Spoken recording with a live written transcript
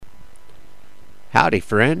Howdy,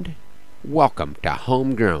 friend. Welcome to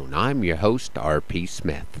Homegrown. I'm your host, R.P.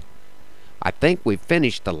 Smith. I think we've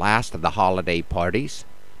finished the last of the holiday parties.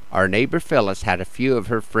 Our neighbor Phyllis had a few of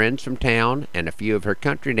her friends from town and a few of her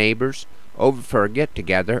country neighbors over for a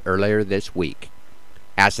get-together earlier this week.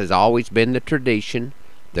 As has always been the tradition,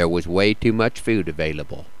 there was way too much food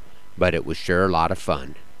available, but it was sure a lot of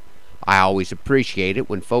fun. I always appreciate it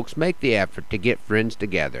when folks make the effort to get friends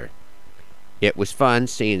together. It was fun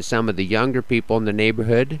seeing some of the younger people in the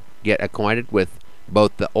neighborhood get acquainted with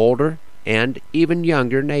both the older and even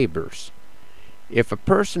younger neighbors. If a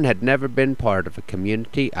person had never been part of a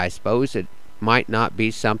community, I suppose it might not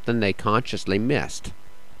be something they consciously missed.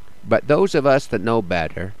 But those of us that know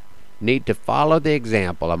better need to follow the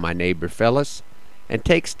example of my neighbor Phyllis and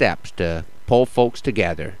take steps to pull folks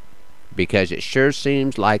together, because it sure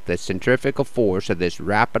seems like the centrifugal force of this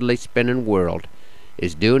rapidly spinning world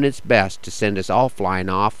is doing its best to send us all flying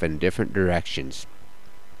off in different directions.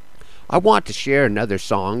 I want to share another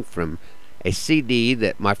song from a CD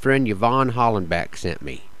that my friend Yvonne Hollenbeck sent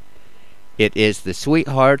me. It is the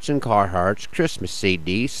Sweethearts and Carhartts Christmas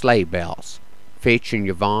CD, Sleigh Bells, featuring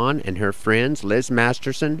Yvonne and her friends Liz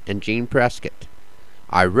Masterson and Jean Prescott.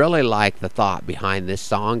 I really like the thought behind this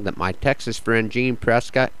song that my Texas friend Jean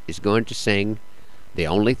Prescott is going to sing, The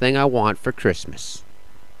Only Thing I Want for Christmas.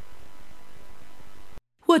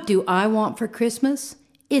 What do I want for Christmas?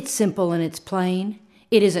 It's simple and it's plain.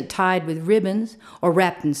 It isn't tied with ribbons or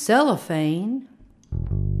wrapped in cellophane.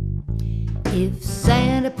 If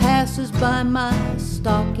Santa passes by my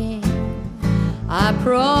stocking, I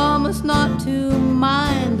promise not to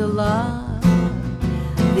mind a lot.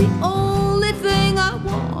 The only thing I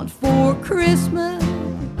want for Christmas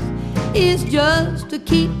is just to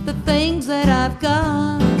keep the things that I've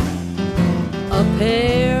got. A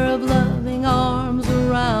pair of loving arms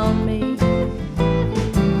around me,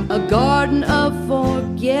 a garden of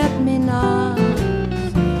forget-me-nots.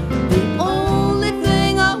 The only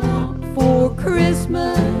thing I want for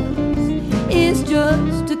Christmas is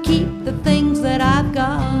just to keep the things that I've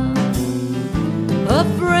got. A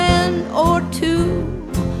friend or two,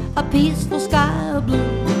 a peaceful sky of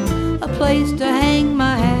blue, a place to hang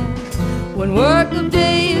my hat when work of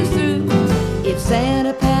day is through. If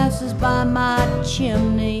Santa passes by my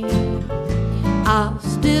chimney, I'll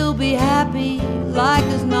still be happy like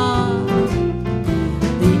as not.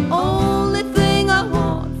 The only thing I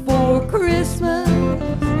want for Christmas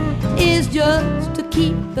is just to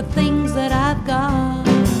keep the things that I've got.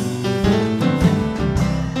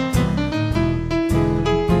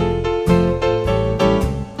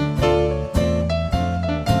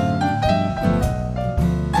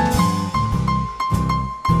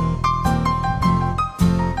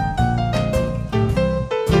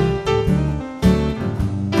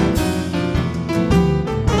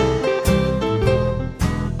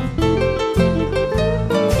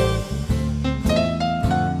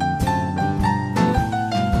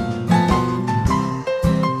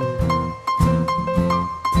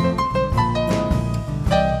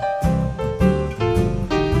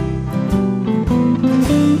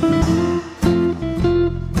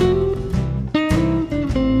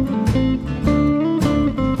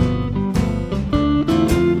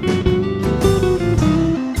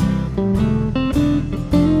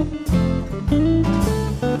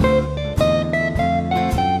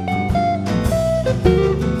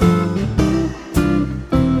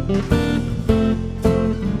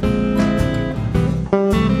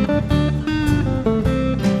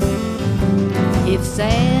 If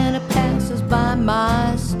Santa passes by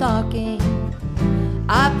my stocking,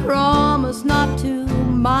 I promise not to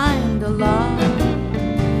mind a lot.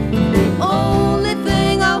 The only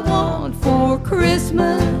thing I want for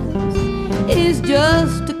Christmas is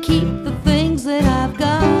just to keep the things that I've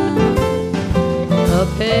got. A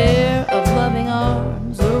pair of loving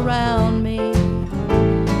arms around me,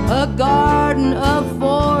 a garden of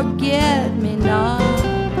forget-me-nots.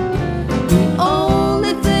 The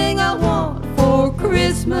only thing I want for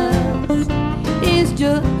Christmas is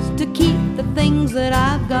just to keep the things that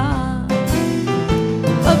I've got.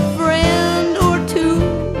 A friend or two,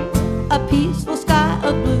 a peaceful sky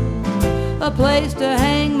of blue, a place to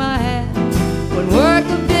hang my hat when work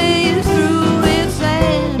of day is through. If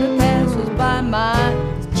Santa passes by my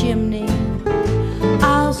chimney,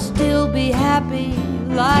 I'll still be happy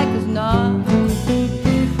like as not.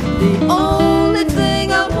 The only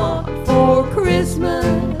thing I want for Christmas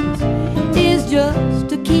is just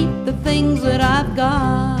to keep the things that I've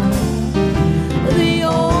got. The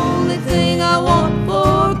only thing I want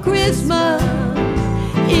for Christmas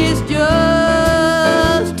is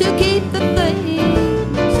just to keep the things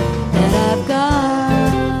that I've got.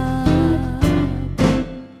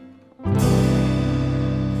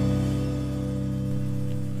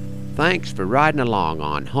 thanks for riding along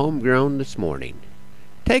on Homegrown this morning.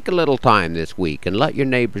 Take a little time this week and let your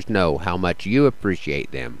neighbors know how much you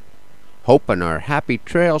appreciate them. Hoping our happy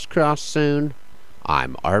trails cross soon,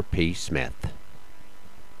 I'm R.P. Smith.